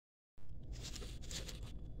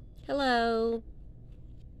Hello.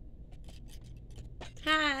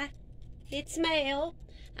 Hi, it's Mel.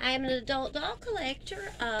 I am an adult doll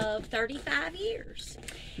collector of 35 years.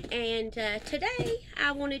 And today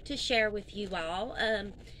I wanted to share with you all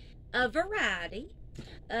a variety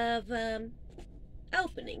of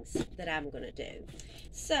openings that I'm going to do.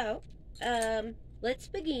 So, let's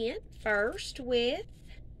begin first with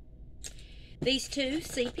these two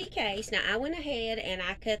CPKs. Now, I went ahead and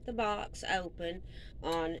I cut the box open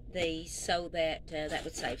on these so that that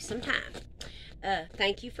would save some time.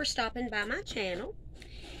 Thank you for stopping by my channel.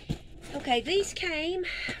 Okay, these came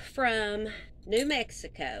from New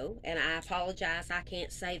Mexico, and I apologize, I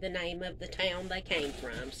can't say the name of the town they came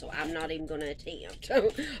from, so I'm not even going to attempt,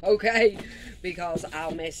 okay, because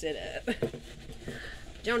I'll mess it up.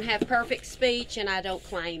 Don't have perfect speech, and I don't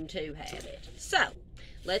claim to have it. So,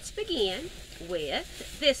 let's begin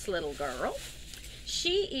with this little girl.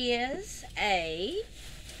 She is a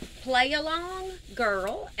play-along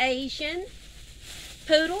girl, Asian,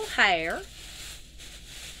 poodle hair.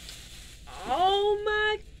 Oh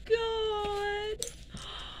my God!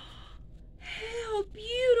 How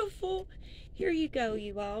beautiful! Here you go,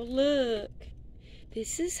 you all. Look.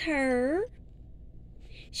 This is her.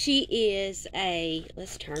 She is a,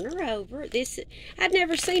 let's turn her over. I'd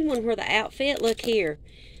never seen one where the outfit, look here.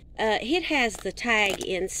 It has the tag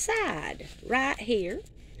inside, right here.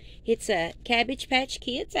 It's a Cabbage Patch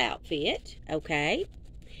Kids outfit, okay?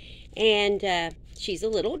 And she's a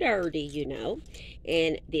little dirty, you know.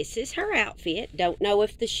 And this is her outfit. Don't know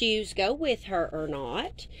if the shoes go with her or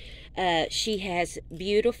not. She has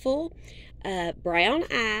beautiful brown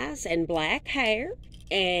eyes and black hair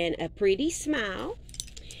and a pretty smile.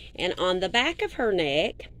 And on the back of her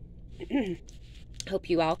neck,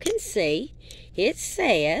 hope you all can see, it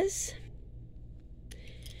says,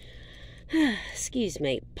 excuse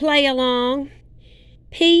me, Play Along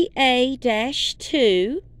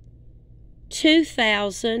PA-2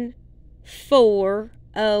 2004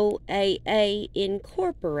 OAA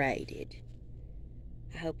Incorporated.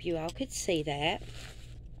 I hope you all could see that.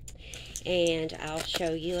 And I'll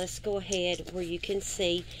show you. Let's go ahead where you can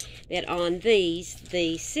see that on these,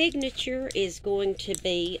 the signature is going to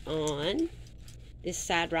be on this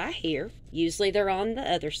side right here. Usually they're on the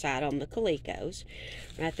other side, on the COLECOs.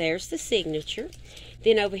 Right there's the signature.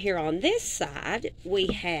 Then over here on this side, we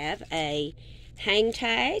have a hang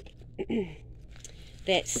tag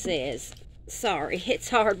that says, sorry,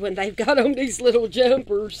 it's hard when they've got on these little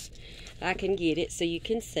jumpers. I can get it so you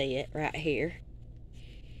can see it right here.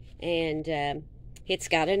 And it's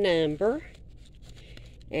got a number.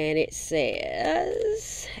 And it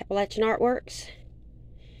says Appalachian Artworks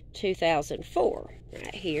 2004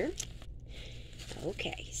 right here.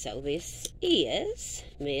 Okay, so this is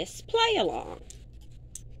Miss Play Along.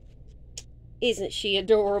 Isn't she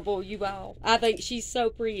adorable, you all? I think she's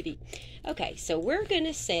so pretty. Okay, so we're going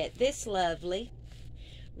to set this lovely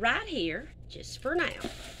right here, just for now.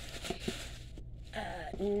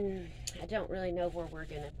 I don't really know where we're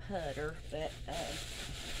going to put her, but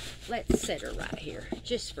let's set her right here,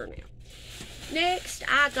 just for now. Next,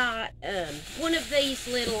 I got one of these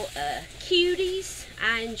little cuties.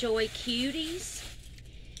 I enjoy cuties.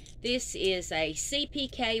 This is a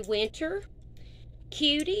CPK Winter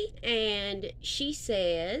cutie, and she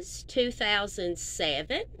says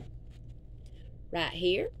 2007 right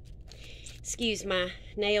here. Excuse my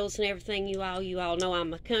nails and everything, you all know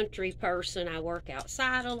I'm a country person. I work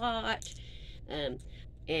outside a lot, and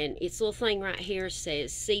its little thing right here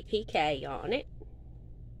says CPK on it.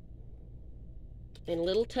 And a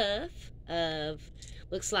little tuft of,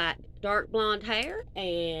 looks like dark blonde hair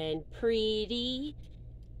and pretty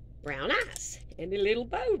brown eyes and a little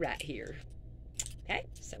bow right here. Okay,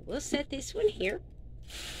 so we'll set this one here.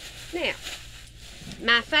 Now,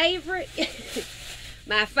 my favorite,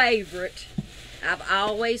 I've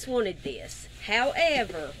always wanted this.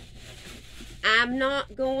 However, I'm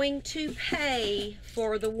not going to pay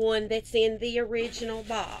for the one that's in the original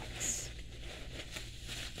box.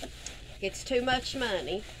 It's too much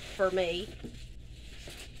money for me.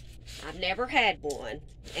 I've never had one,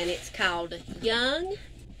 and it's called Young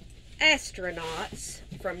Astronauts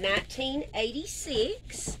from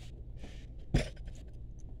 1986.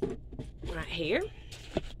 Right here.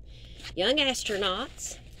 Young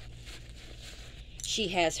Astronauts. She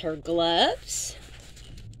has her gloves.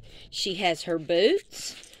 She has her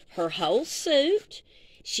boots, her whole suit.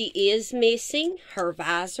 She is missing her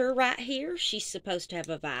visor right here. She's supposed to have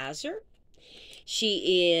a visor.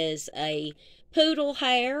 She is a poodle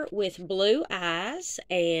hair with blue eyes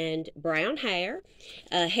and brown hair.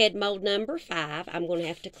 Head mold number 5. I'm going to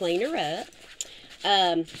have to clean her up.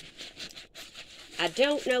 I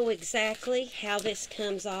don't know exactly how this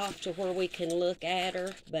comes off to where we can look at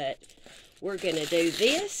her, but we're going to do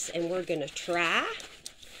this, and we're going to try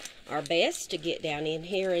our best to get down in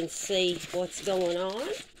here and see what's going on.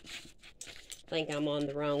 I think I'm on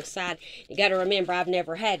the wrong side. You got to remember, I've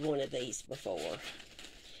never had one of these before.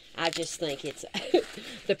 I just think it's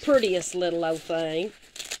the prettiest little old thing.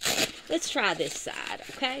 Let's try this side,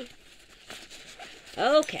 okay?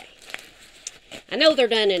 Okay. I know they're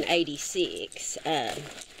done in 86.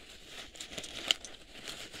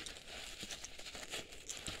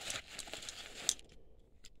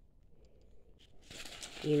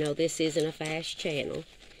 You know, this isn't a fast channel.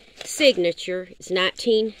 Signature is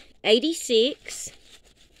 1986.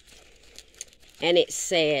 And it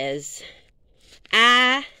says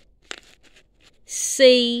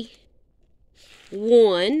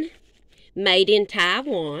IC1 made in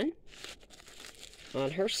Taiwan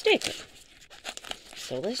on her sticker.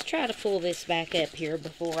 So let's try to pull this back up here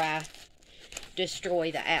before I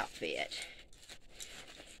destroy the outfit.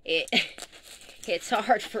 It's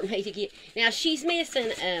hard for me to get. Now she's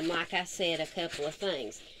missing, like I said, a couple of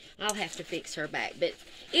things. I'll have to fix her back. But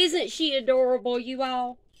isn't she adorable, you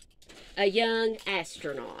all? A young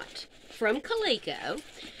astronaut from COLECO.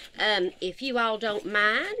 If you all don't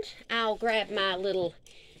mind, I'll grab my little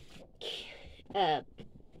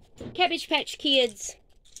Cabbage Patch Kids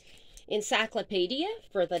encyclopedia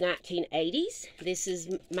for the 1980s. This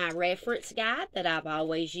is my reference guide that I've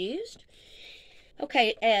always used.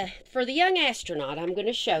 Okay, for the young astronaut, I'm going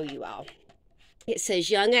to show you all. It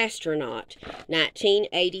says Young Astronaut,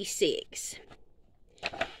 1986.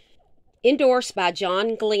 Endorsed by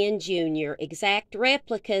John Glenn Jr., exact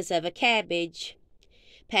replicas of a Cabbage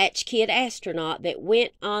Patch Kid astronaut that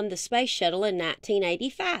went on the space shuttle in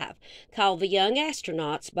 1985. Called the Young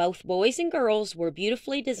Astronauts, both boys and girls were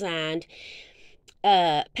beautifully designed,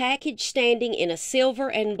 package standing in a silver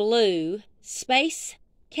and blue space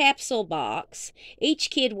capsule box, each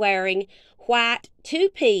kid wearing white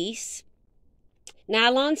two-piece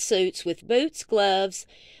nylon suits with boots, gloves,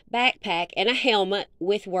 backpack, and a helmet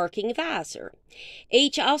with working visor.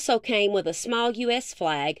 Each also came with a small U.S.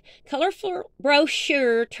 flag, colorful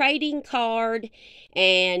brochure, trading card,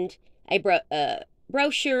 and a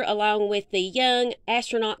brochure along with the Young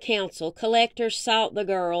Astronaut Council. Collectors sought the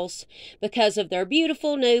girls because of their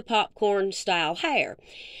beautiful new popcorn-style hair.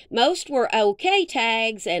 Most were OK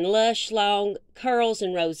tags and lush, long curls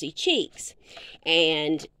and rosy cheeks.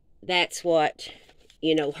 And that's what,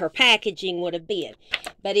 you know, her packaging would have been.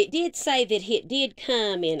 But it did say that it did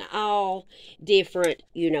come in all different,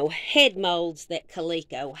 you know, head molds that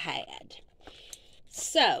COLECO had.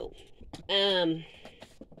 So,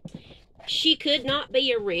 she could not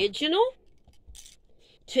be original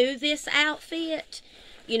to this outfit.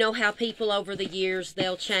 You know how people over the years,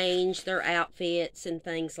 they'll change their outfits and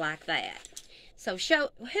things like that. So,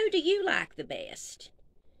 who do you like the best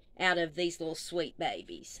out of these little sweet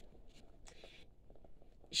babies?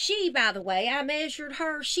 She, by the way, I measured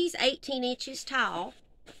her. She's 18 inches tall.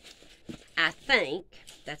 I think.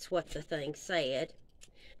 That's what the thing said.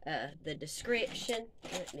 The description.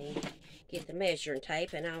 Let me get the measuring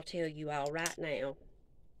tape and I'll tell you all right now.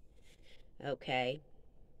 Okay.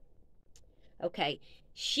 Okay.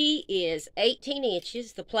 She is 18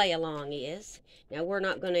 inches. The play-along is. Now, we're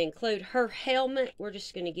not going to include her helmet. We're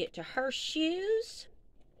just going to get to her shoes.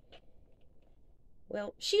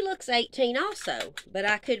 Well, she looks 18 also, but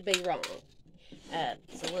I could be wrong.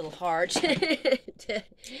 It's a little hard to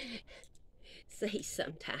see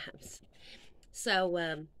sometimes. So,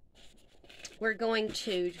 we're going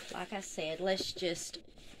to, like I said, let's just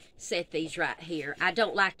set these right here. I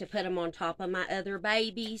don't like to put them on top of my other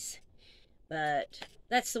babies, but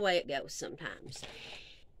that's the way it goes sometimes.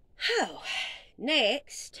 Oh,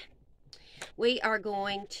 next, we are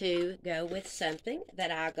going to go with something that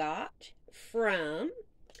I got from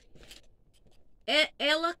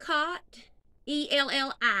Ellicott,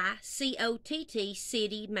 Ellicott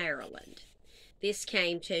City, Maryland. This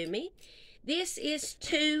came to me. This is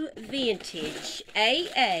 2 vintage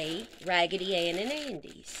AA Raggedy Ann and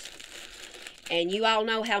Andy's. And you all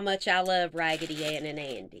know how much I love Raggedy Ann and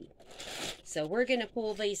Andy. So we're going to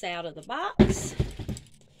pull these out of the box.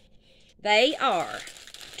 They are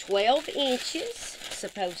 12 inches,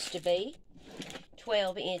 supposed to be.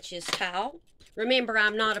 12 inches tall. Remember,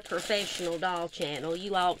 I'm not a professional doll channel.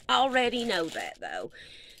 You all already know that, though.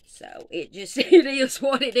 So, it is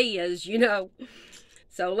what it is, you know.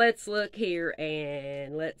 So, let's look here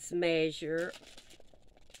and let's measure.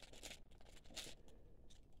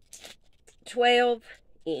 12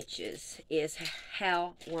 inches is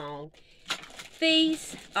how long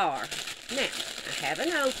these are. Now, I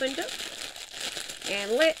haven't opened them.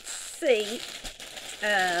 And let's see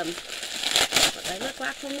what they look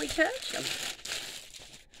like when we touch them.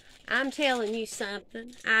 I'm telling you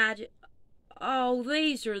something. Oh,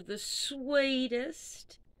 these are the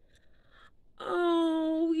sweetest.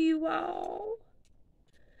 Oh, you all.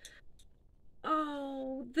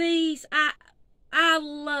 Oh, these, I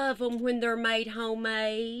love them when they're made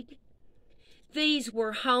homemade. These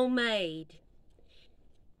were homemade.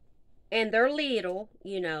 And they're little,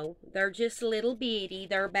 you know. They're just little bitty.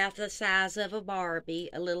 They're about the size of a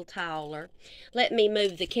Barbie, a little taller. Let me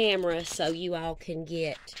move the camera so you all can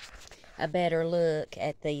get a better look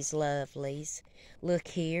at these lovelies. Look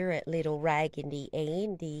here at little Raggedy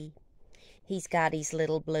Andy. He's got his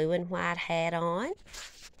little blue and white hat on.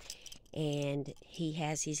 And he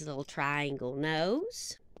has his little triangle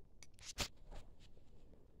nose.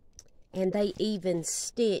 And they even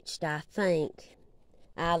stitched, I think,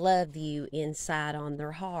 I love you inside on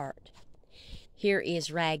their heart. Here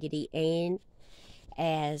is Raggedy Ann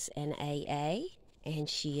as an AA. And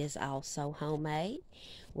she is also homemade.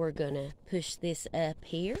 We're going to push this up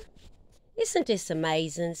here. Isn't this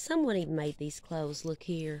amazing? Someone even made these clothes. Look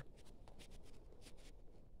here.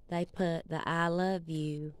 They put the I love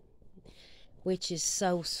you, which is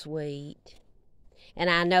so sweet. And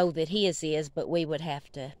I know that his is, but we would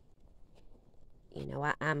have to, you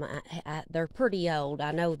know, they're pretty old.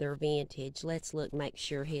 I know they're vintage. Let's look, make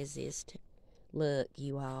sure his is. Look,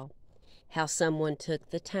 you all, how someone took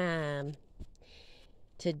the time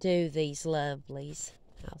to do these lovelies.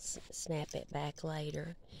 I'll snap it back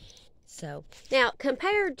later. So, now,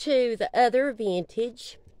 compared to the other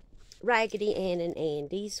vintage Raggedy Ann and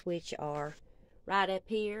Andy's, which are right up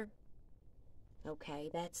here. Okay,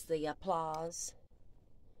 that's the applause.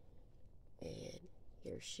 And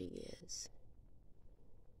here she is.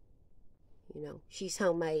 You know, she's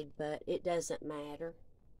homemade, but it doesn't matter.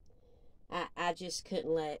 I just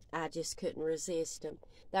couldn't resist them.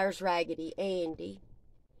 There's Raggedy Andy.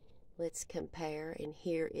 Let's compare, and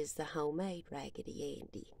here is the homemade Raggedy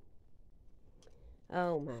Andy.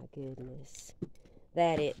 Oh my goodness.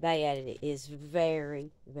 That is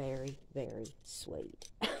very, very, very sweet.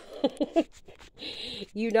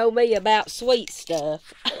 You know me about sweet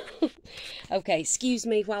stuff. Okay, excuse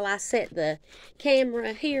me while I set the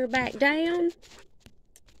camera here back down.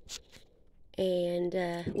 And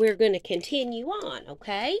we're going to continue on,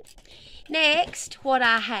 okay? Next, what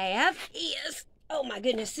I have is, oh my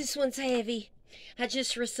goodness, this one's heavy. I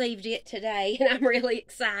just received it today, and I'm really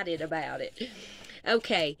excited about it.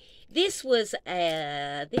 Okay, this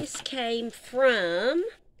came from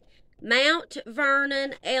Mount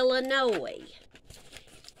Vernon, Illinois.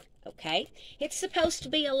 Okay, it's supposed to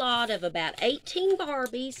be a lot of about 18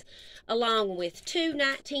 Barbies, along with two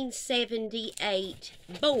 1978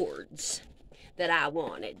 boards that I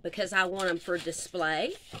wanted, because I want them for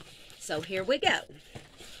display. So here we go.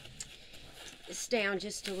 It's down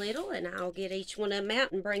just a little, and I'll get each one of them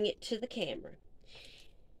out and bring it to the camera.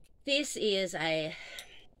 This is let's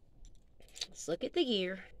look at the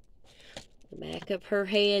year. The back of her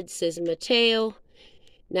head says MATTEL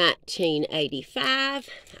 1985.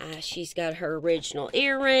 She's got her original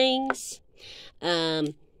earrings.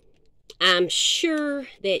 I'm sure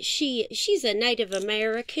that she's a Native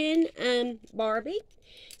American Barbie.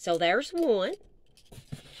 So there's one.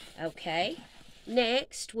 Okay.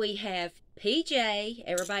 Next we have PJ.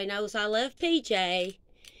 Everybody knows I love PJ.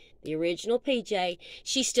 The original PJ.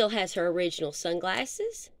 She still has her original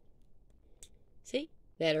sunglasses. See?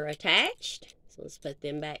 That are attached. So let's put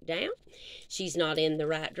them back down. She's not in the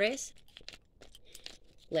right dress.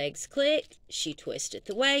 Legs click. She twisted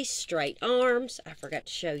the waist. Straight arms. I forgot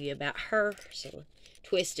to show you about her. So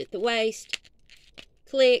twist at the waist.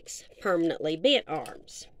 Clicks. Permanently bent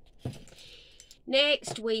arms.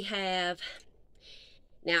 Next we have,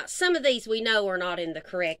 now some of these we know are not in the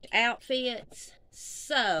correct outfits.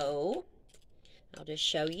 So I'll just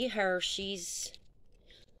show you her. She's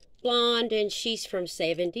blonde and she's from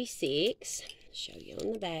 76. Show you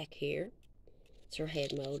on the back here. It's her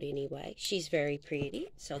head mold anyway. She's very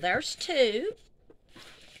pretty. So there's two.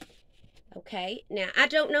 Okay, now I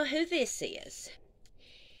don't know who this is.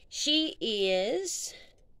 She is,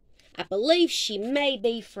 I believe she may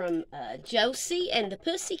be from Josie and the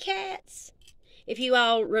Pussycats. If you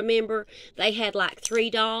all remember, they had like 3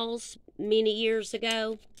 dolls many years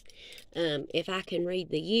ago. If I can read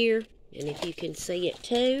the year, and if you can see it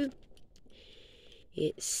too.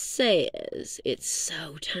 It says, it's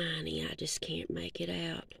so tiny, I just can't make it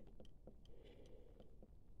out.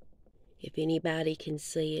 If anybody can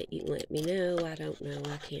see it, you can let me know. I don't know,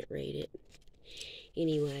 I can't read it.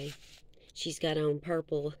 Anyway, she's got on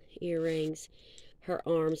purple earrings, her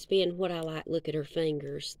arms being what I like. Look at her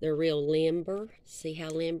fingers. They're real limber. See how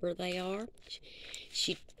limber they are?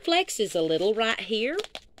 She flexes a little right here,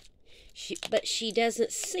 but she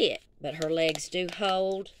doesn't sit, but her legs do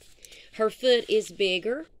hold. Her foot is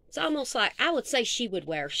bigger. It's almost like, I would say she would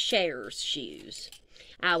wear Cher's shoes.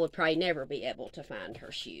 I would probably never be able to find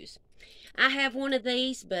her shoes. I have one of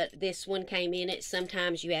these, but this one came in it.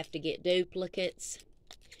 Sometimes you have to get duplicates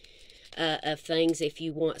of things if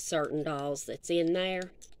you want certain dolls that's in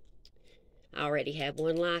there. I already have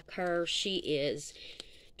one like her. She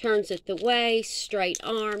turns at the waist, straight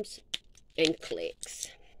arms, and clicks.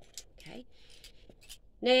 Okay.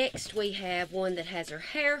 Next, we have one that has her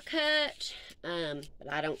hair cut, but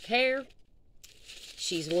I don't care.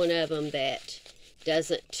 She's one of them that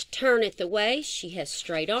doesn't turn at the waist. She has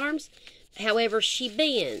straight arms. However, she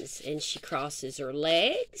bends and she crosses her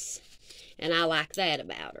legs, and I like that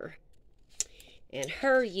about her. And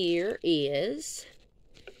her year is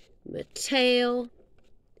MATTEL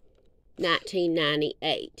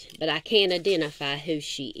 1998, but I can't identify who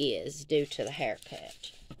she is due to the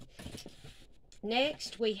haircut.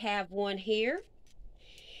 Next, we have one here.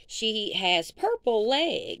 She has purple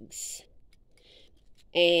legs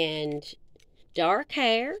and dark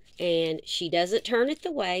hair, and she doesn't turn at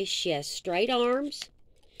the waist. She has straight arms.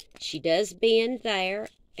 She does bend there,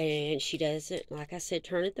 and she doesn't, like I said,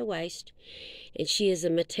 turn at the waist. And she is a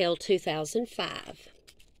MATTEL 2005.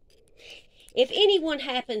 If anyone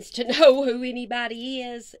happens to know who anybody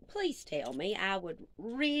is, please tell me. I would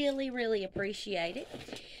really, really appreciate it.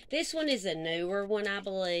 This one is a newer one, I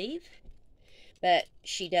believe. But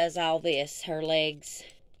she does all this. Her legs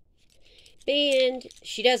bend.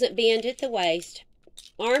 She doesn't bend at the waist.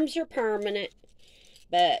 Arms are permanent.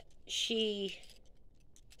 But she,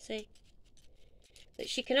 see? But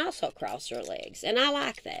she can also cross her legs. And I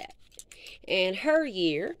like that. And her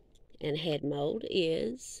year and head mold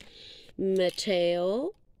is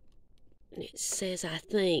MATTEL, and it says, I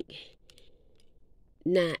think,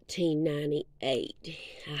 1998.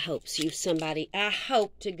 I hope I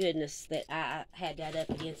hope to goodness that I had that up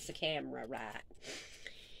against the camera right.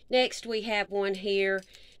 Next, we have one here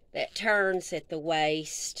that turns at the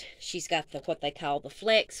waist. She's got what they call the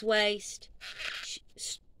flex waist.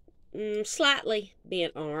 Slightly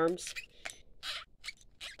bent arms.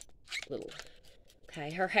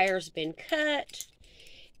 Okay, her hair's been cut.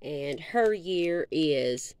 And her year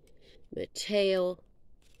is MATTEL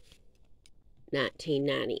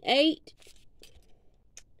 1998.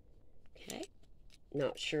 Okay,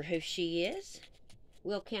 not sure who she is.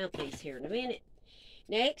 We'll count these here in a minute.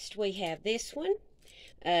 Next, we have this one.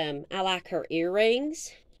 I like her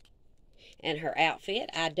earrings and her outfit.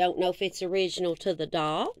 I don't know if it's original to the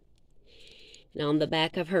doll. And on the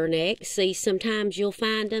back of her neck, see, sometimes you'll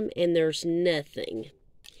find them and there's nothing.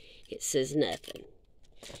 It says nothing.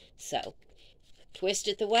 So, twist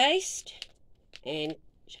at the waist, and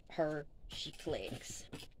she clicks.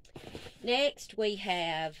 Next, we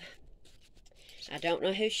have, I don't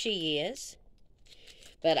know who she is,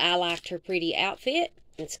 but I liked her pretty outfit.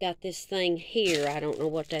 It's got this thing here. I don't know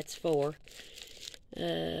what that's for.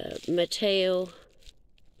 MATTEL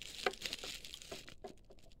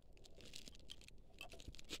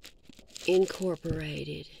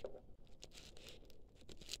Incorporated.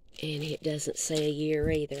 And it doesn't say a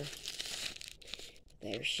year either.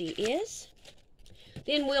 There she is.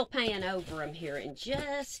 Then we'll pan over them here in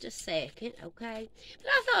just a second, okay?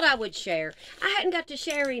 But I thought I would share. I hadn't got to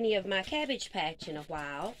share any of my Cabbage Patch in a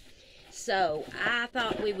while, so I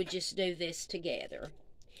thought we would just do this together.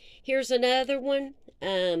 Here's another one.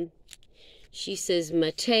 She says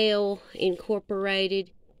MATTEL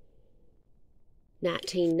Incorporated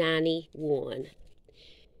 1991.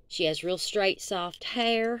 She has real straight, soft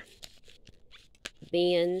hair,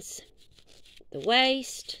 bends the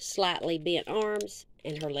waist, slightly bent arms,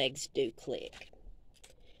 and her legs do click.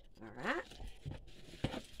 All right.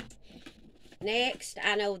 Next,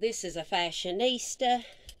 I know this is a fashionista.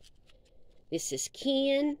 This is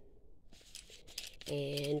Ken,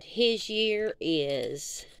 and his year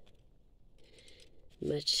is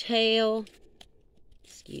MATTEL,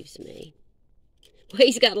 excuse me. Well,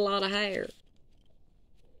 he's got a lot of hair.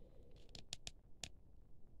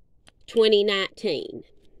 2019.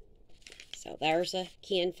 So there's a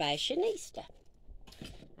Ken fashionista.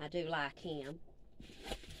 I do like him.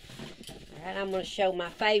 Alright, I'm going to show my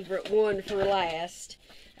favorite one for last.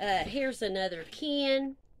 Here's another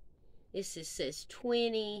Ken. This says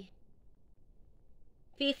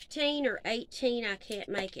 2015 or 18. I can't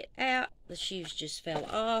make it out. The shoes just fell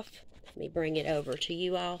off. Let me bring it over to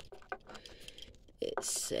you all. It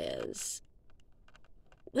says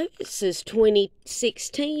this is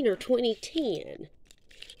 2016 or 2010.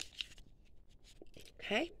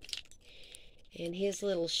 Okay. And his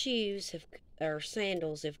little shoes or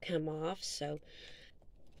sandals have come off, so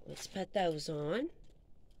let's put those on.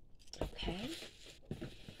 Okay.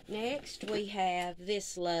 Next, we have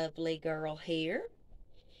this lovely girl here.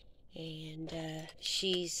 And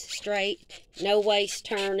she's straight, no waist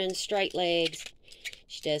turning, straight legs.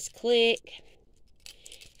 She does click.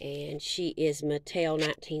 And she is Mattel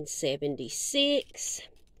 1976.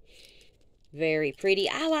 Very pretty.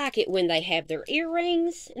 I like it when they have their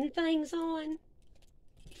earrings and things on.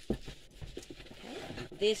 Okay.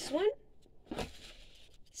 This one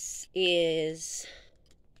is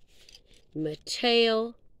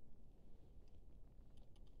Mattel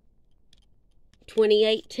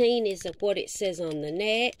 2018 is what it says on the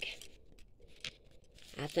neck.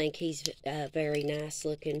 I think he's a very nice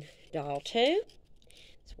looking doll too.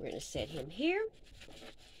 So we're going to set him here.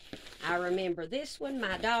 I remember this one.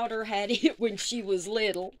 My daughter had it when she was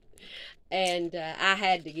little. And I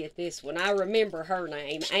had to get this one. I remember her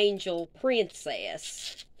name. Angel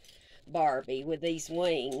Princess Barbie with these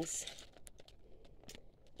wings.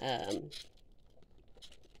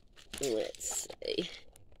 Let's see.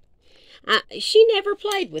 She never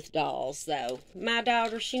played with dolls, though. My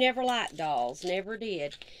daughter, she never liked dolls. Never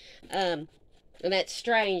did. And that's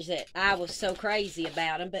strange that I was so crazy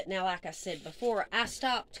about them. But now, like I said before, I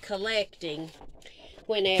stopped collecting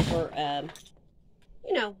whenever,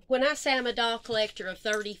 you know, when I say I'm a doll collector of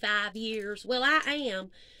 35 years, well, I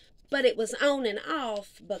am. But it was on and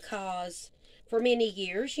off because for many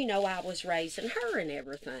years, you know, I was raising her and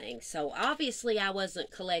everything. So, obviously, I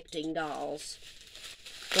wasn't collecting dolls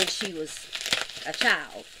when she was a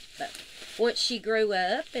child. But once she grew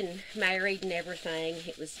up and married and everything,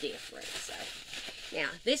 it was different. So, now,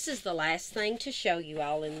 this is the last thing to show you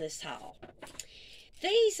all in this haul.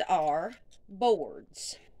 These are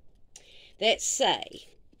boards that say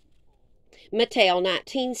Mattel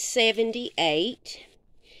 1978,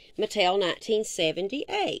 Mattel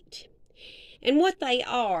 1978. And what they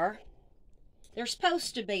are, they're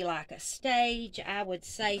supposed to be like a stage, I would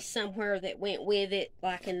say, somewhere that went with it,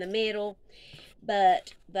 like in the middle.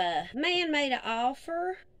 But the man made an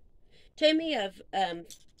offer to me of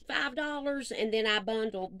 $5, and then I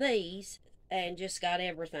bundled these and just got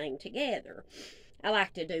everything together. I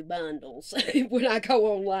like to do bundles when I go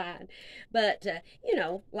online. But, you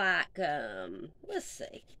know, like, let's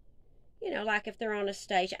see. You know, like if they're on a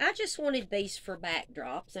stage. I just wanted these for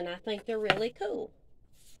backdrops, and I think they're really cool.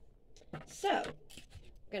 So, I'm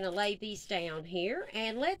going to lay these down here,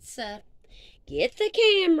 and let's get the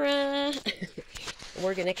camera.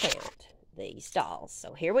 We're going to count these dolls.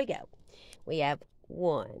 So, here we go. We have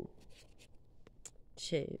 1,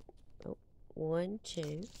 2,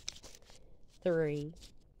 3,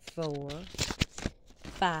 4,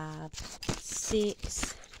 5,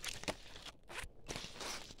 6,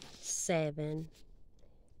 7,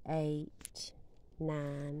 8,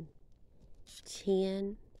 9,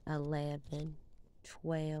 10, 11,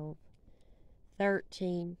 12,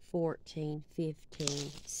 13, 14,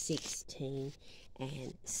 15, 16,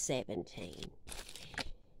 and 17.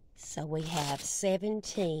 So we have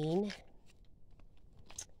 17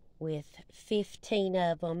 with 15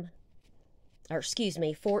 of them, or excuse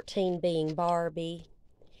me, 14 being Barbie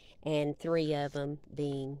and 3 of them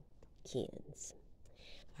being Kens.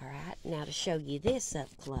 All right, now to show you this up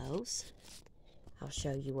close, I'll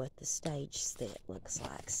show you what the stage set looks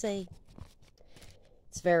like. See?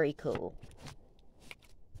 It's very cool.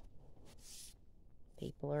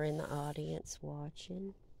 People are in the audience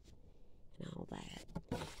watching and all that.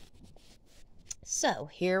 So,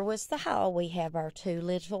 here was the haul. We have our 2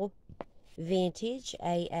 little vintage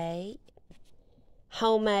AA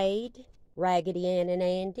homemade Raggedy Ann and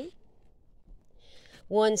Andy.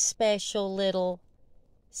 1 special little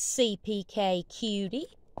CPK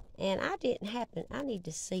Cutie. And I need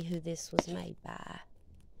to see who this was made by.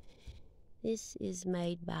 This is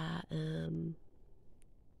made by,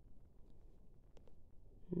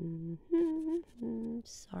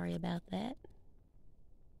 sorry about that.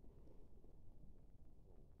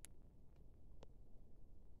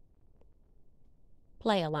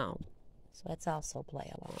 Play Along. So that's also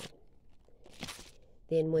Play Along.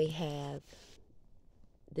 Then we have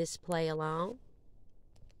this Play Along.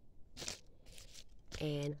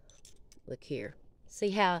 And look here.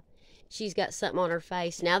 See how she's got something on her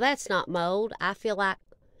face? Now that's not mold. I feel like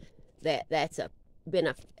that's been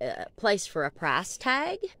a place for a price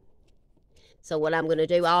tag. So what I'm going to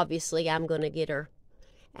do, obviously, I'm going to get her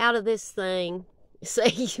out of this thing.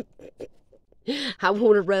 See, I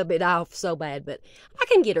want to rub it off so bad, but I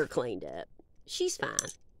can get her cleaned up. she's fine.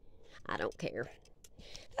 I don't care.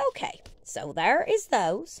 Okay, so there is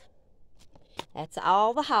those. That's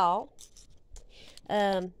all the haul.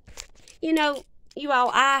 You know, you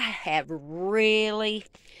all, I have really,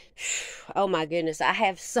 oh my goodness, I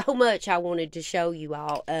have so much I wanted to show you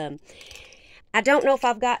all. I don't know if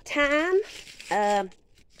I've got time,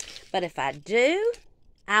 but if I do,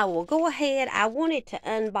 I will go ahead. I wanted to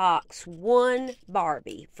unbox one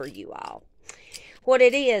Barbie for you all. What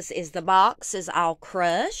it is the box is all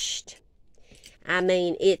crushed. I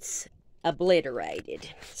mean, it's obliterated.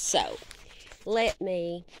 So, let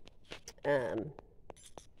me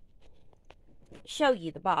show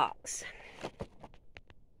you the box.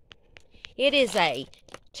 It is a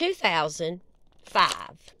 2005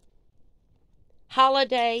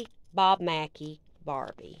 Holiday Bob Mackie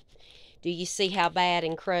Barbie. Do you see how bad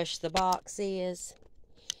and crushed the box is?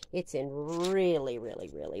 It's in really,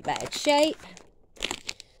 really, really bad shape.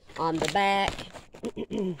 On the back,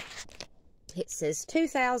 it says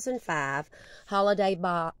 2005 Holiday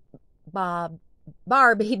Barbie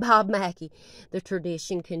Bob Mackie. The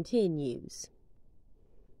tradition continues.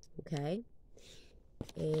 Okay.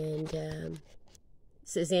 And it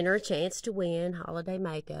says enter a chance to win holiday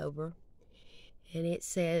makeover. And it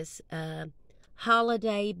says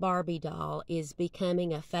Holiday Barbie doll is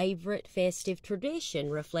becoming a favorite festive tradition,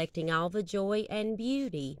 reflecting all the joy and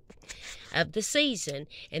beauty of the season.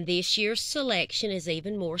 And this year's selection is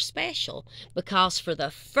even more special because for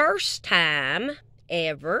the first time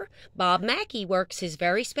ever, Bob Mackie works his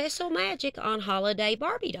very special magic on Holiday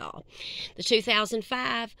Barbie doll. The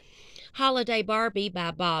 2005 Holiday Barbie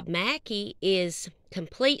by Bob Mackie is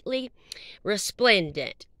completely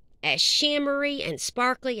resplendent, as shimmery and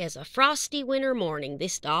sparkly as a frosty winter morning.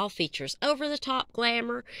 This doll features over-the-top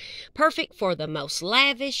glamour, perfect for the most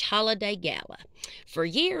lavish holiday gala. For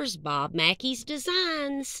years, Bob Mackie's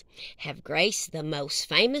designs have graced the most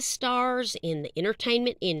famous stars in the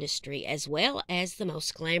entertainment industry, as well as the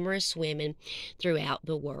most glamorous women throughout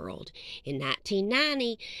the world. In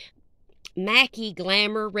 1990, Mackie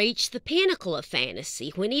glamour reached the pinnacle of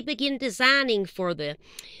fantasy when he began designing for the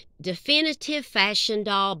definitive fashion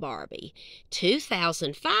doll Barbie.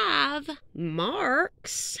 2005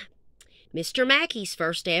 marks Mr. Mackie's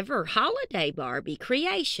first ever holiday Barbie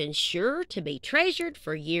creation, sure to be treasured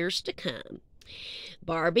for years to come.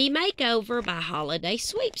 Barbie Makeover by Holiday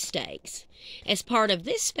Sweepstakes. As part of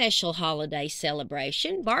this special holiday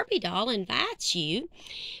celebration, Barbie doll invites you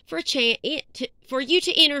for you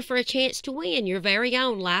to enter for a chance to win your very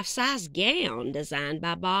own life-size gown designed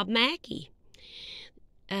by Bob Mackie.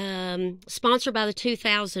 Sponsored by the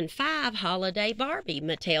 2005 Holiday Barbie.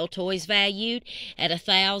 Mattel toys valued at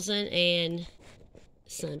 $1,000 and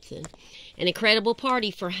something. An incredible party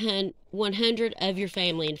for 100 of your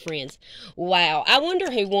family and friends. Wow, I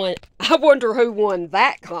wonder who won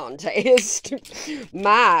that contest.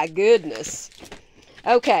 My goodness.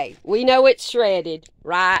 Okay, we know it's shredded,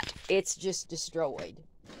 right? It's just destroyed.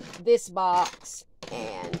 This box,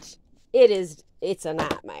 and it's a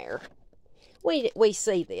nightmare. We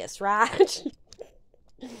see this, right?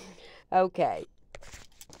 Okay.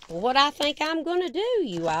 What I think I'm going to do,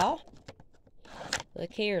 you all.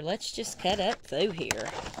 Look here, let's just cut up through here.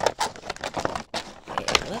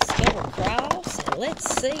 Okay, let's go across and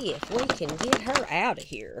let's see if we can get her out of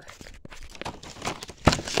here.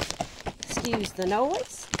 Excuse the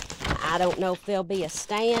noise. I don't know if there'll be a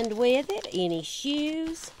stand with it, any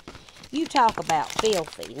shoes. You talk about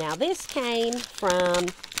filthy. Now, this came from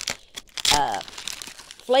a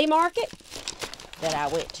flea market that I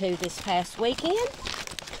went to this past weekend.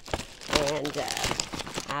 And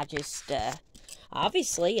I just...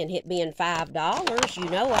 obviously, and it being $5, you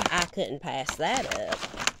know I couldn't pass that up.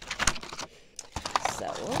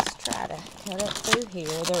 So let's try to cut up through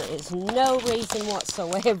here. There is no reason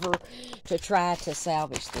whatsoever to try to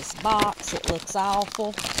salvage this box. It looks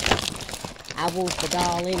awful. I want the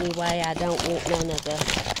doll anyway. I don't want none of the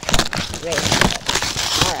rest of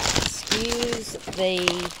it. Alright, excuse the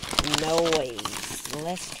noise.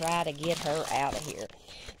 Let's try to get her out of here.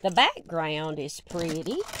 The background is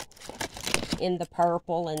pretty. In the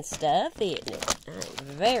purple and stuff, isn't it?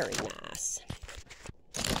 Very nice.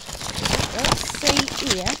 Let's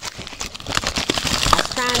see if I was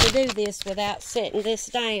trying to do this without setting this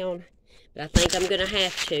down, but I think I'm going to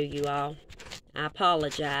have to, you all. I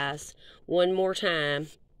apologize. One more time.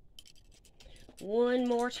 One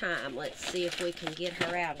more time. Let's see if we can get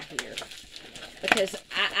her out of here. Because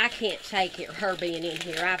I can't take it, her being in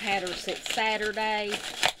here. I've had her since Saturday.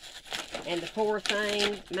 And the poor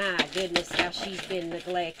thing, my goodness, how she's been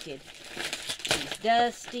neglected. She's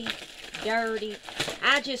dusty, dirty.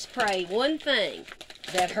 I just pray one thing,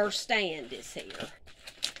 that her stand is here.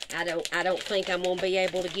 I don't think I'm gonna be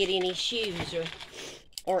able to get any shoes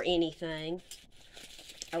or anything.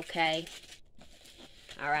 Okay.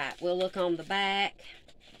 Alright, we'll look on the back.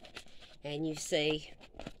 And you see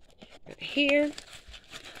right here,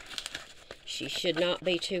 she should not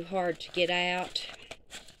be too hard to get out.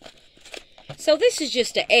 So this is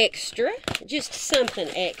just an extra, just something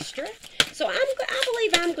extra. So I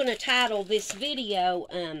believe I'm going to title this video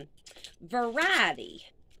Variety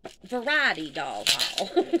Doll Haul.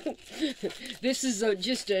 This is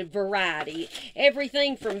just a variety.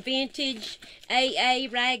 Everything from vintage AA,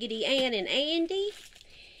 Raggedy Ann and Andy,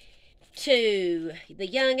 to the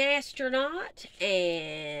young astronaut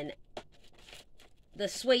and the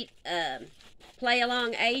sweet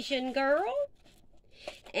play-along Asian girl,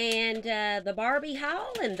 and the Barbie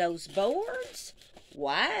haul and those boards.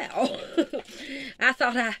 Wow. I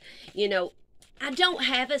thought I don't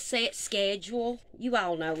have a set schedule. You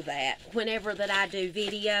all know that whenever that I do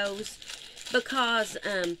videos, because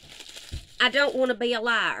I don't want to be a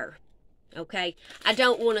liar. Okay? I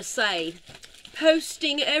don't want to say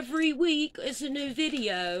posting every week is a new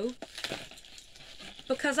video,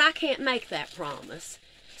 because I can't make that promise.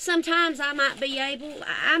 Sometimes I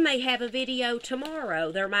may have a video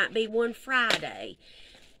tomorrow. There might be one Friday.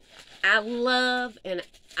 I love and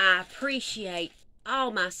I appreciate all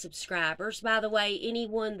my subscribers. By the way,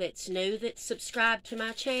 anyone that's new that's subscribed to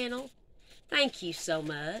my channel, thank you so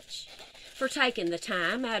much for taking the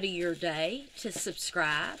time out of your day to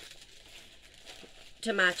subscribe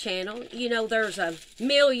to my channel. You know, there's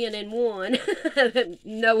 1,000,001,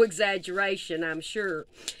 no exaggeration, I'm sure,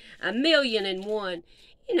 1,000,001,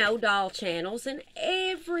 doll channels, and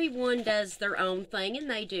everyone does their own thing, and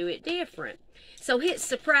they do it different. So it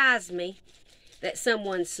surprised me that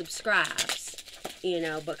someone subscribes,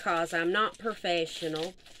 because I'm not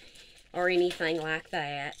professional or anything like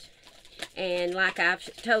that. And like I've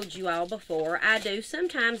told you all before, I do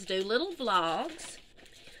sometimes do little vlogs,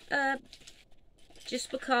 just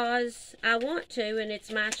because I want to, and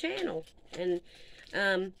it's my channel. And,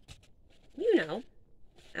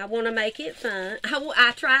 I want to make it fun.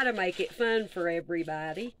 I try to make it fun for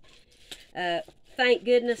everybody. Thank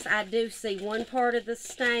goodness I do see one part of the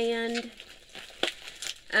stand.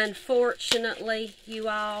 Unfortunately, you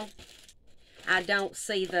all, I don't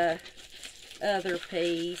see the other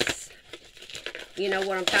piece. You know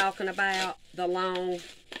what I'm talking about? The long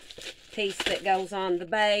piece that goes on the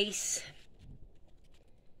base.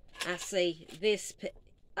 I see this.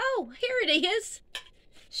 Oh, here it is.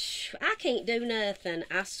 I can't do nothing,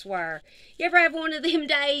 I swear. You ever have one of them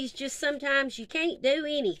days just sometimes you can't do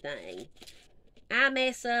anything? I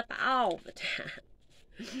mess up all the time.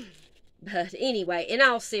 But anyway, in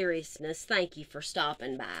all seriousness, thank you for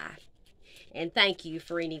stopping by. And thank you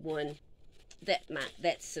for anyone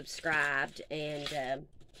that's subscribed and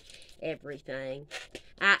everything.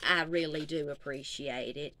 I really do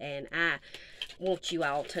appreciate it. And I want you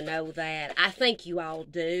all to know that. I think you all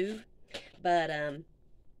do. But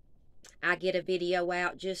I get a video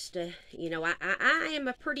out just to, I am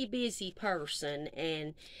a pretty busy person,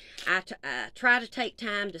 and I try to take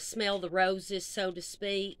time to smell the roses, so to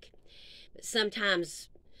speak. But sometimes,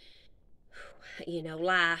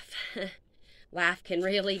 life can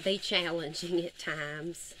really be challenging at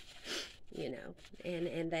times,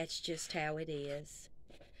 and that's just how it is.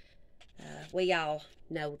 We all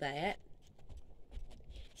know that.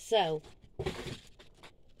 So, all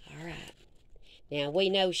right. Now, we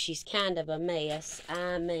know she's kind of a mess.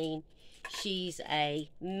 I mean, she's a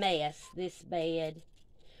mess, this bed.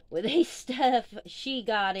 With this stuff, she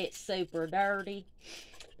got it super dirty.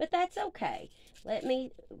 But that's okay. Let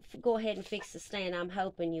me go ahead and fix the stand. I'm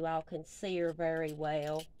hoping you all can see her very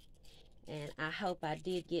well. And I hope I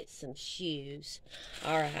did get some shoes.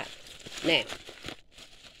 All right. Now,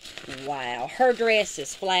 wow. Her dress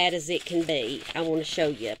is flat as it can be. I want to show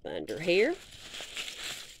you up under here.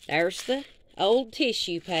 There's the old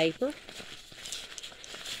tissue paper.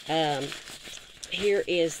 Here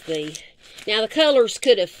is now the colors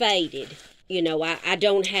could have faded. I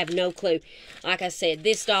don't have no clue. Like I said,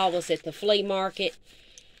 this doll was at the flea market.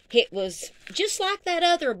 It was just like that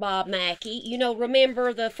other Bob Mackie.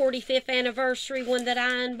 Remember the 45th anniversary one that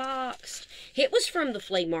I unboxed? It was from the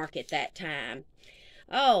flea market that time.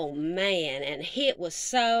 Oh, man, and it was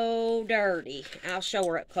so dirty. I'll show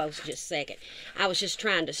her up close in just a second. I was just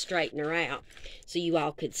trying to straighten her out so you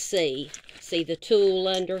all could see. See the tool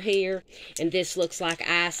under here? And this looks like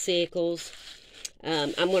icicles.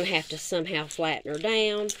 I'm going to have to somehow flatten her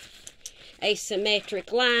down.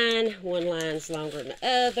 Asymmetric line. One line's longer than the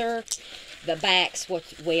other. The back's what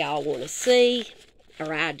we all want to see.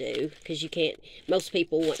 or I do, because you can't, most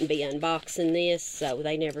people wouldn't be unboxing this, so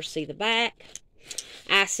they never see the back.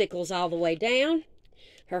 Icicles all the way down.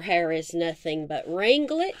 Her hair is nothing but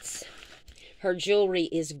ringlets. Her jewelry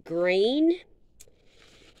is green.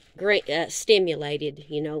 Stimulated,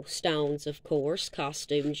 you know, stones, of course,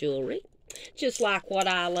 costume jewelry. Just like what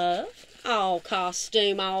I love. All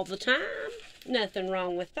costume all the time. Nothing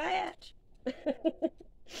wrong with that.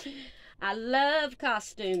 I love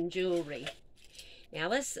costume jewelry. Now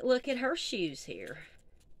let's look at her shoes here.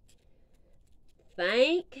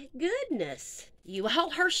 Thank goodness you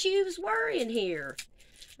all, her shoes were in here.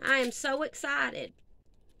 I am so excited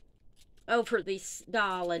over this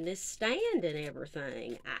doll and this stand and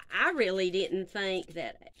everything. I really didn't think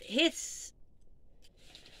that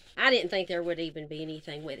I didn't think there would even be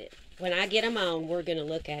anything with it. When I get them on, we're going to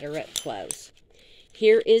look at her up close.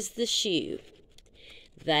 Here is the shoe.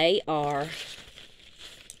 They are,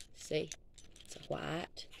 see, it's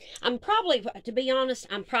white. I'm probably, to be honest,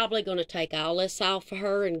 I'm probably going to take all this off of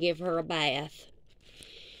her and give her a bath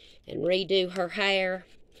and redo her hair,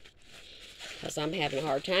 because I'm having a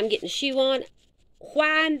hard time getting the shoe on.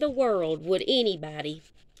 Why in the world would anybody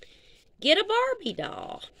get a Barbie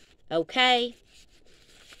doll, okay,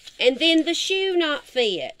 and then the shoe not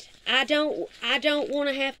fit? I don't want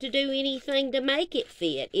to have to do anything to make it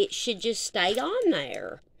fit. It should just stay on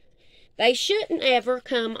there. They shouldn't ever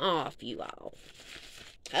come off, you all.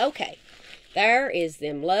 Okay, there is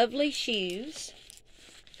them lovely shoes.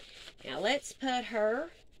 Now let's put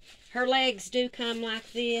her legs do come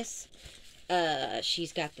like this.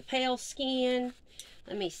 She's got the pale skin.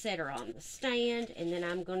 Let me set her on the stand, and then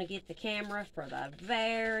I'm going to get the camera for the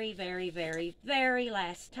very, very, very, very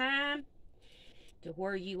last time to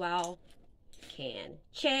where you all can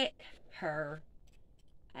check her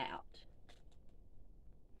out.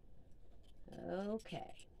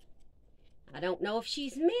 Okay. I don't know if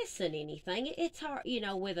she's missing anything. It's hard, you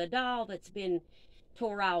know, with a doll that's been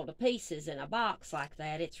tore all to pieces in a box like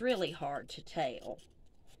that, it's really hard to tell.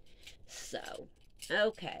 So,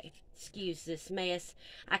 okay. Excuse this mess.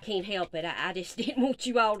 I can't help it. I just didn't want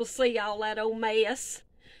you all to see all that old mess.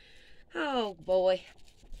 Oh, boy.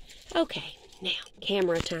 Okay. Now,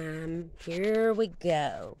 camera time. Here we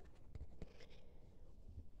go.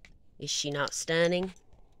 Is she not stunning?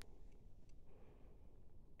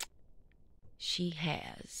 She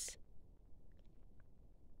has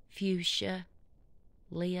fuchsia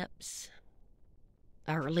lips,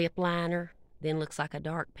 or lip liner, then looks like a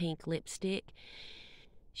dark pink lipstick.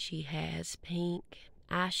 She has pink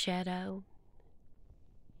eyeshadow.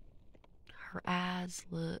 Her eyes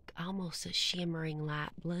look almost a shimmering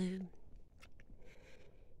light blue.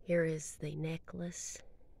 Here is the necklace.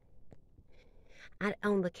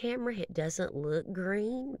 On the camera, it doesn't look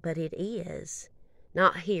green, but it is.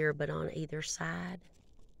 Not here, but on either side.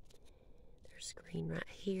 There's green right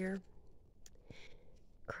here.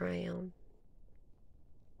 Crown.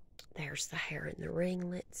 There's the hair and the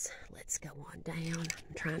ringlets. Let's go on down.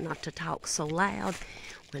 I'm trying not to talk so loud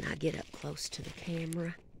when I get up close to the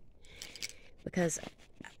camera, because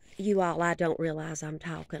you all, I don't realize I'm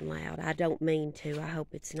talking loud. I don't mean to. I hope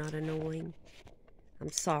it's not annoying.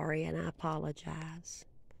 I'm sorry, and I apologize.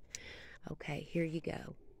 Okay, here you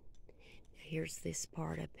go. Here's this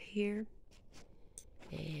part up here.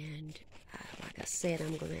 And like I said,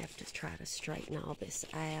 I'm going to have to try to straighten all this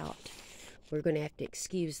out. We're going to have to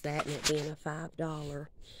excuse that, and it being a $5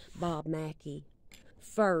 Bob Mackie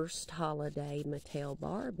first holiday Mattel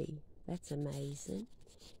Barbie. That's amazing.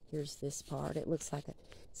 Here's this part. It looks like a,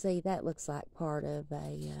 see, that looks like part of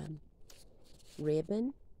a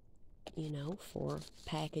ribbon, you know, for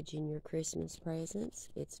packaging your Christmas presents.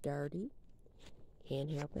 It's dirty.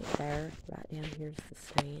 Can't help it. There, right down here's the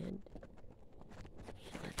stand.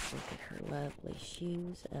 And let's look at her lovely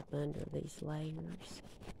shoes up under these layers.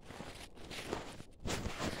 There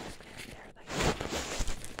they go.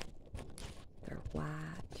 They're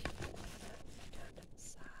white. Down to the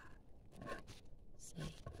side.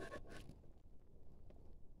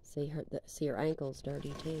 See her ankle's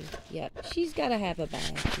dirty too. Yep, she's got to have a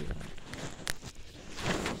bath. You know.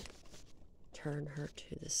 Turn her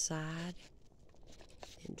to the side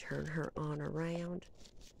and turn her on around.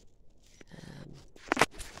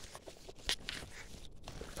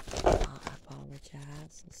 I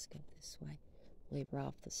apologize. Let's go this way. Leave her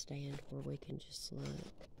off the stand where we can just look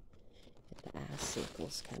at the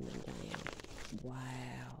icicles coming down.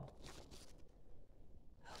 Wow.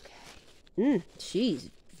 Okay.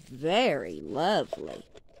 She's very lovely.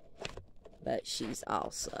 But she's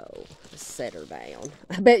also set her down.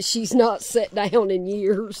 I bet she's not set down in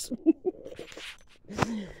years.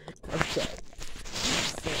 Okay. Let's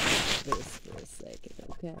set this for a second.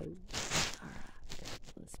 Okay. Alright.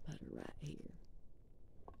 Let's put her right here.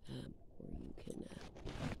 Where you can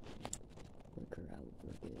look her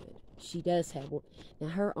over good. She does have one. Now,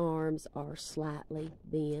 her arms are slightly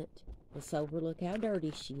bent. Let's overlook how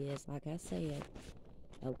dirty she is, like I said.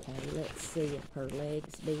 Okay, let's see if her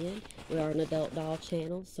legs bend. We are an adult doll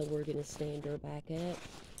channel, so we're going to stand her back up.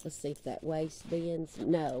 Let's see if that waist bends.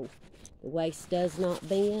 No, the waist does not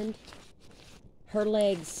bend. Her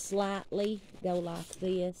legs slightly go like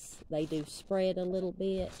this. They do spread a little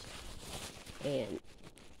bit. And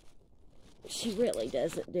she really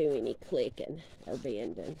doesn't do any clicking or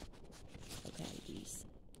bending. Okay, geez.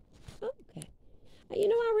 Okay. You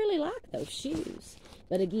know, I really like those shoes.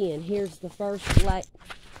 But again, here's the first layer.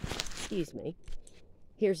 Excuse me.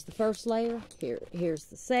 Here's the first layer. Here's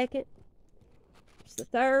the second. Here's the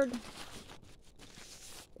third.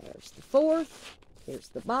 There's the fourth. Here's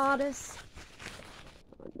the bodice.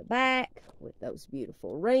 On the back with those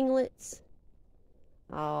beautiful ringlets.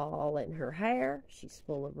 All in her hair. She's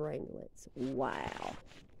full of ringlets. Wow.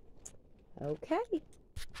 Okay.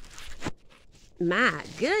 My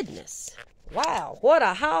goodness. Wow, what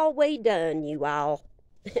a haul we done, you all.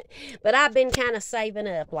 But I've been kind of saving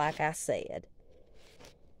up, like I said.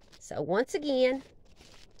 So once again,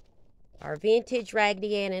 our vintage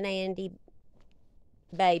Raggedy Ann and Andy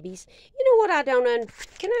babies. You know what I don't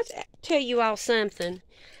can I tell you all something?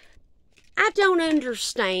 I don't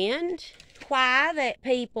understand why that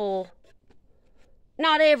people,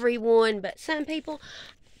 not everyone, but some people,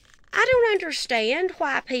 I don't understand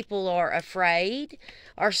why people are afraid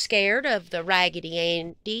or scared of the Raggedy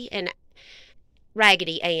Andy and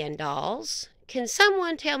Raggedy Ann dolls. Can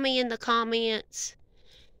someone tell me in the comments,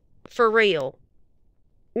 for real?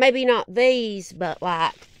 Maybe not these, but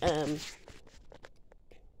like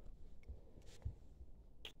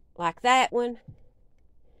that one.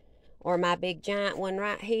 Or my big giant one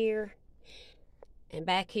right here. And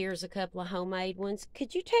back here's a couple of homemade ones.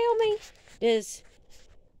 Could you tell me, does...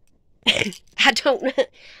 I don't know.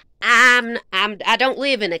 I don't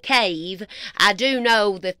live in a cave. I do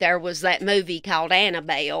know that there was that movie called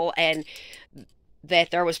Annabelle, and that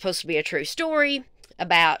there was supposed to be a true story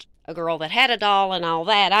about a girl that had a doll and all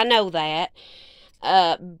that. I know that.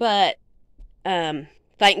 But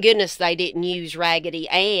thank goodness they didn't use Raggedy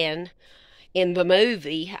Ann in the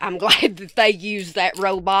movie. I'm glad that they used that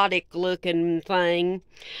robotic looking thing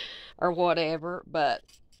or whatever, but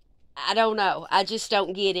I don't know. I just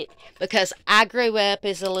don't get it, because I grew up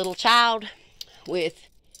as a little child with,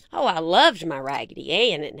 oh, I loved my Raggedy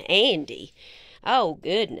Ann and Andy. Oh,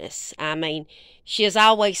 goodness. I mean, she is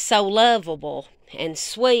always so lovable and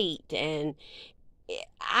sweet, and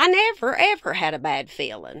I never, ever had a bad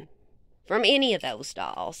feeling from any of those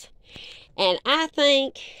dolls. And I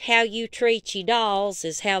think how you treat your dolls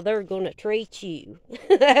is how they're going to treat you.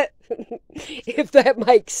 If that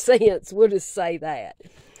makes sense, we'll just say that.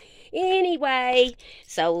 Anyway,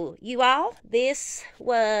 so you all, this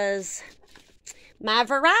was my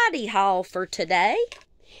variety haul for today.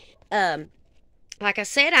 Like I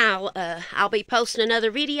said, I'll be posting another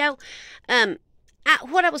video.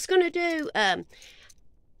 What I was going to do,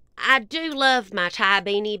 I do love my tie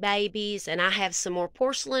beanie babies, and I have some more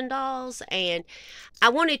porcelain dolls, and I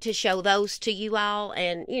wanted to show those to you all.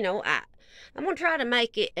 And you know, I'm gonna try to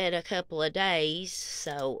make it in a couple of days,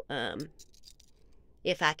 so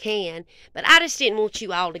if I can. But I just didn't want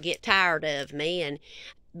you all to get tired of me and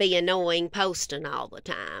be annoying posting all the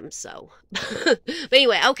time. So, but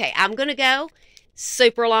anyway, okay, I'm gonna go.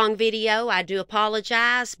 Super long video. I do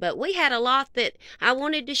apologize, but we had a lot that I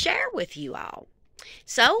wanted to share with you all.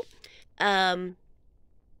 So,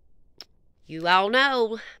 you all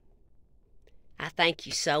know, I thank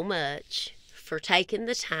you so much for taking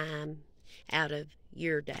the time out of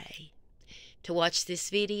your day to watch this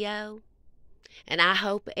video. And I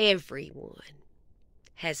hope everyone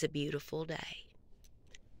has a beautiful day.